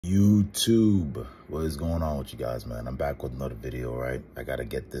YouTube, what is going on with you guys, man? I'm back with another video, right? I gotta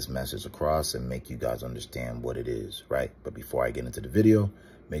get this message across and make you guys understand what it is, right? But before I get into the video,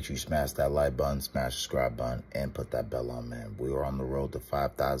 make sure you smash that like button, smash the subscribe button, and put that bell on, man. We are on the road to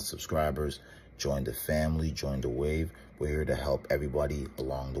 5,000 subscribers. Join the family, join the wave. We're here to help everybody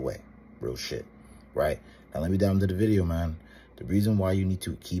along the way. Real shit, right? Now let me dive into the video, man. The reason why you need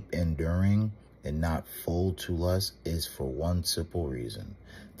to keep enduring and not fold to lust is for one simple reason.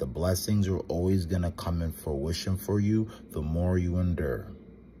 The blessings are always going to come in fruition for you the more you endure,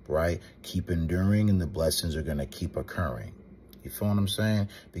 right? Keep enduring and the blessings are going to keep occurring. You feel what I'm saying?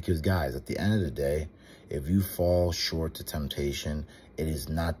 Because guys, at the end of the day, if you fall short to temptation, it is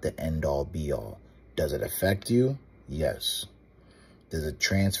not the end all be all. Does it affect you? Yes. Does it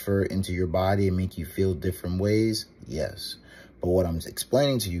transfer into your body and make you feel different ways? Yes. But what I'm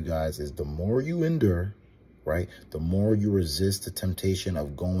explaining to you guys is the more you endure, right, the more you resist the temptation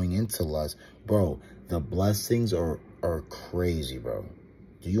of going into lust, bro, the blessings are crazy, bro.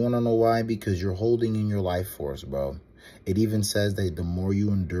 Do you want to know why? Because you're holding in your life force, bro. It even says that the more you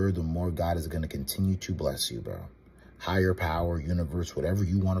endure, the more God is going to continue to bless you, bro. Higher power, universe, whatever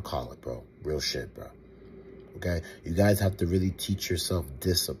you want to call it, bro. Real shit, bro. Okay? You guys have to really teach yourself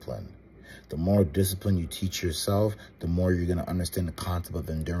discipline. The more discipline you teach yourself, the more you're going to understand the concept of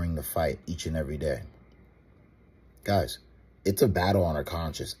enduring the fight each and every day. Guys, it's a battle on our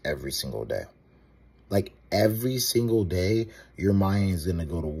conscience every single day. Like every single day, your mind is going to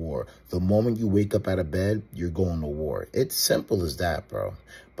go to war. The moment you wake up out of bed, you're going to war. It's simple as that, bro.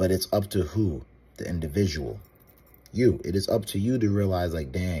 But it's up to who? The individual. You. It is up to you to realize,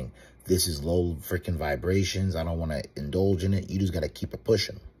 like, dang, this is low freaking vibrations. I don't want to indulge in it. You just got to keep it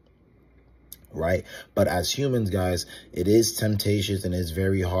pushing. Right? But as humans, guys, it is temptations and it's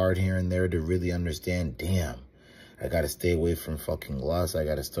very hard here and there to really understand, damn, I got to stay away from fucking lust. I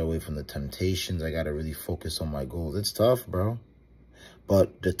got to stay away from the temptations. I got to really focus on my goals. It's tough, bro.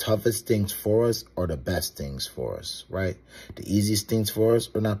 But the toughest things for us are the best things for us, right? The easiest things for us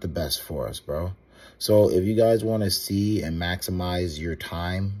are not the best for us, bro. So if you guys want to see and maximize your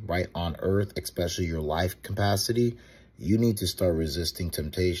time, right, on earth, especially your life capacity, you need to start resisting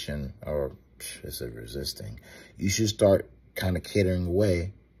temptation, or I said resisting. You should start kind of catering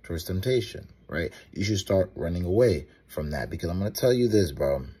away towards temptation, right? You should start running away from that, because I'm going to tell you this,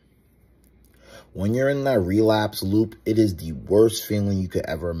 bro. When you're in that relapse loop, it is the worst feeling you could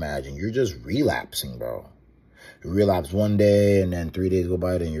ever imagine. You're just relapsing, bro. You relapse one day, and then 3 days go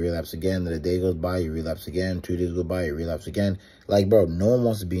by, then you relapse again. Then a day goes by, you relapse again. 2 days go by, you relapse again. Like, bro, no one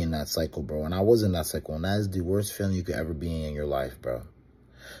wants to be in that cycle, bro. And I was in that cycle, and that is the worst feeling you could ever be in your life, bro.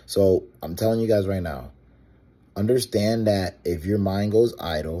 So I'm telling you guys right now, understand that if your mind goes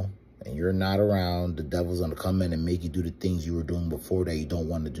idle and you're not around, the devil's going to come in and make you do the things you were doing before that you don't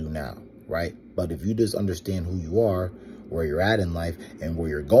want to do now, right? But if you just understand who you are, where you're at in life, and where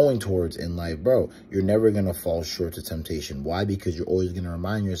you're going towards in life, bro, you're never going to fall short to temptation. Why? Because you're always going to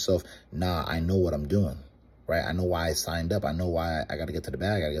remind yourself, nah, I know what I'm doing, right? I know why I signed up. I know why I got to get to the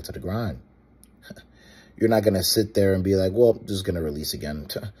bag. I got to get to the grind. You're not going to sit there and be like, well, just going to release again.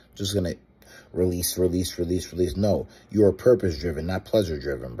 Just going to release. No, you are purpose-driven, not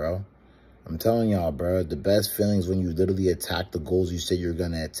pleasure-driven, bro. I'm telling y'all, bro, the best feelings when you literally attack the goals you said you're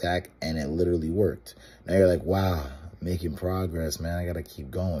going to attack, and it literally worked. Now you're like, wow, making progress, man. I got to keep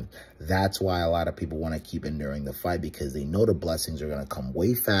going. That's why a lot of people want to keep enduring the fight, because they know the blessings are going to come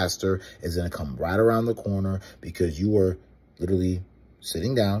way faster. It's going to come right around the corner, because you are literally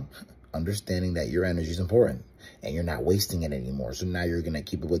sitting down, understanding that your energy is important and you're not wasting it anymore. So now you're going to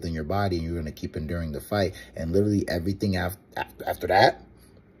keep it within your body and you're going to keep enduring the fight. And literally everything after that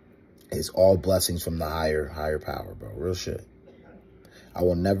is all blessings from the higher power, bro. Real shit. I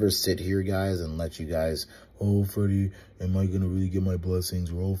will never sit here, guys, and let you guys, oh, Freddie, am I going to really get my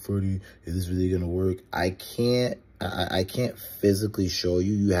blessings? Or, oh, Freddie, is this really going to work? I can't physically show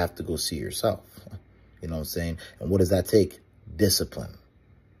you. You have to go see yourself. You know what I'm saying? And what does that take? Discipline.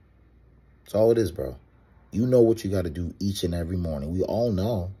 That's all it is, bro. You know what you got to do each and every morning. We all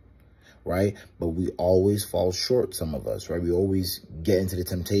know, right? But we always fall short, some of us, right? We always get into the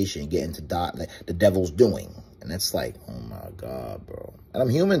temptation, get into like the devil's doing. And it's like, oh, my God, bro. And I'm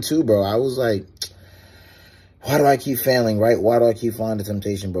human, too, bro. I was like, why do I keep failing, right? Why do I keep falling to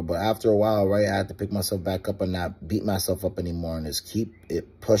temptation, bro? But after a while, right, I had to pick myself back up and not beat myself up anymore and just keep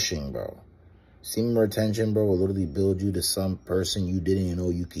it pushing, bro. Semen retention, bro, will literally build you to some person you didn't even know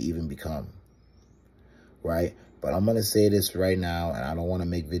you could even become. Right? But I'm going to say this right now, and I don't want to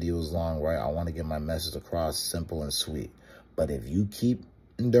make videos long, right? I want to get my message across simple and sweet. But if you keep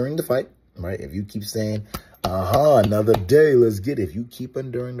enduring the fight, right? If you keep saying, Another day. Let's get it. If you keep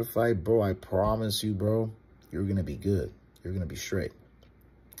enduring the fight, bro, I promise you, bro, you're going to be good. You're going to be straight.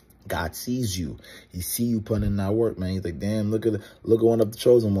 God sees you. He see you putting in that work, man. He's like, damn, look at one of the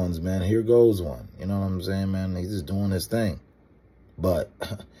chosen ones, man. Here goes one. You know what I'm saying, man? He's just doing his thing. But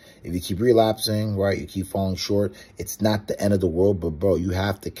if you keep relapsing, right, you keep falling short, it's not the end of the world. But, bro, you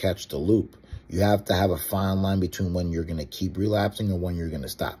have to catch the loop. You have to have a fine line between when you're going to keep relapsing and when you're going to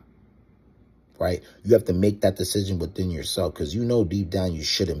stop. Right? You have to make that decision within yourself because you know deep down you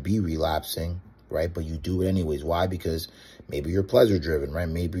shouldn't be relapsing, right? But you do it anyways. Why? Because maybe you're pleasure driven, right?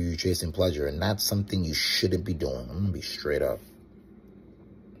 Maybe you're chasing pleasure, and that's something you shouldn't be doing. I'm going to be straight up.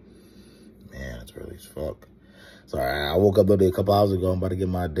 Man, it's early as fuck. Sorry, I woke up literally a couple hours ago. I'm about to get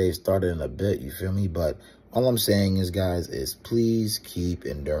my day started in a bit, you feel me? But all I'm saying is, guys, is please keep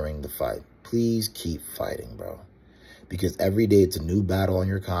enduring the fight. Please keep fighting, bro. Because every day it's a new battle on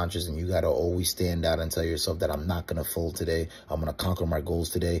your conscience, and you got to always stand out and tell yourself that I'm not going to fold today. I'm going to conquer my goals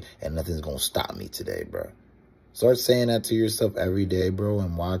today, and nothing's going to stop me today, bro. Start saying that to yourself every day, bro,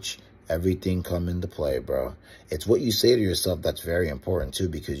 and watch everything come into play, bro. It's what you say to yourself that's very important, too,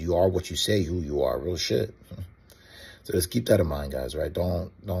 because you are what you say who you are. Real shit. So just keep that in mind, guys, right?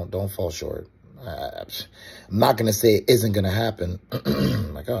 Don't fall short. I'm not going to say it isn't going to happen.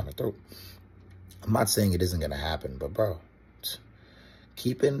 My God, my throat. I'm not saying it isn't going to happen, but, bro,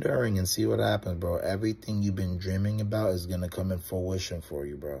 keep enduring and see what happens, bro. Everything you've been dreaming about is going to come in fruition for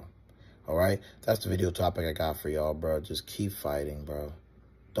you, bro. All right? That's the video topic I got for y'all, bro. Just keep fighting, bro.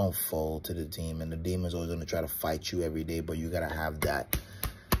 Don't fold to the demon. The demon's always going to try to fight you every day, but you got to have that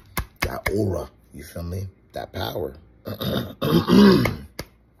aura, you feel me? That power.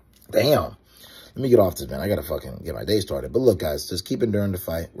 Damn. Let me get off this, man. I got to fucking get my day started. But look, guys, just keep enduring the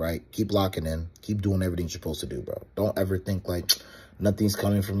fight, right? Keep locking in. Keep doing everything you're supposed to do, bro. Don't ever think like nothing's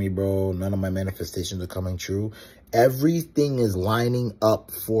coming for me, bro. None of my manifestations are coming true. Everything is lining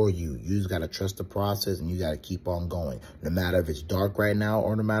up for you. You just got to trust the process, and you got to keep on going. No matter if it's dark right now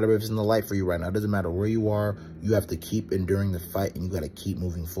or no matter if it's in the light for you right now. It doesn't matter where you are. You have to keep enduring the fight, and you got to keep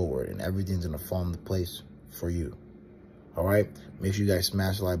moving forward. And everything's going to fall into place for you. All right, make sure you guys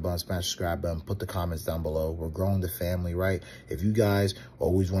smash the like button, smash the subscribe button, put the comments down below. We're growing the family, right? If you guys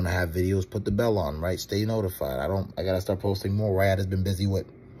always want to have videos, put the bell on, right? Stay notified. I got to start posting more, right? I've just been busy with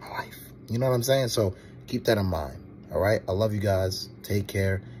my life. You know what I'm saying? So keep that in mind. All right, I love you guys. Take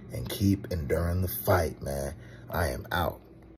care and keep enduring the fight, man. I am out.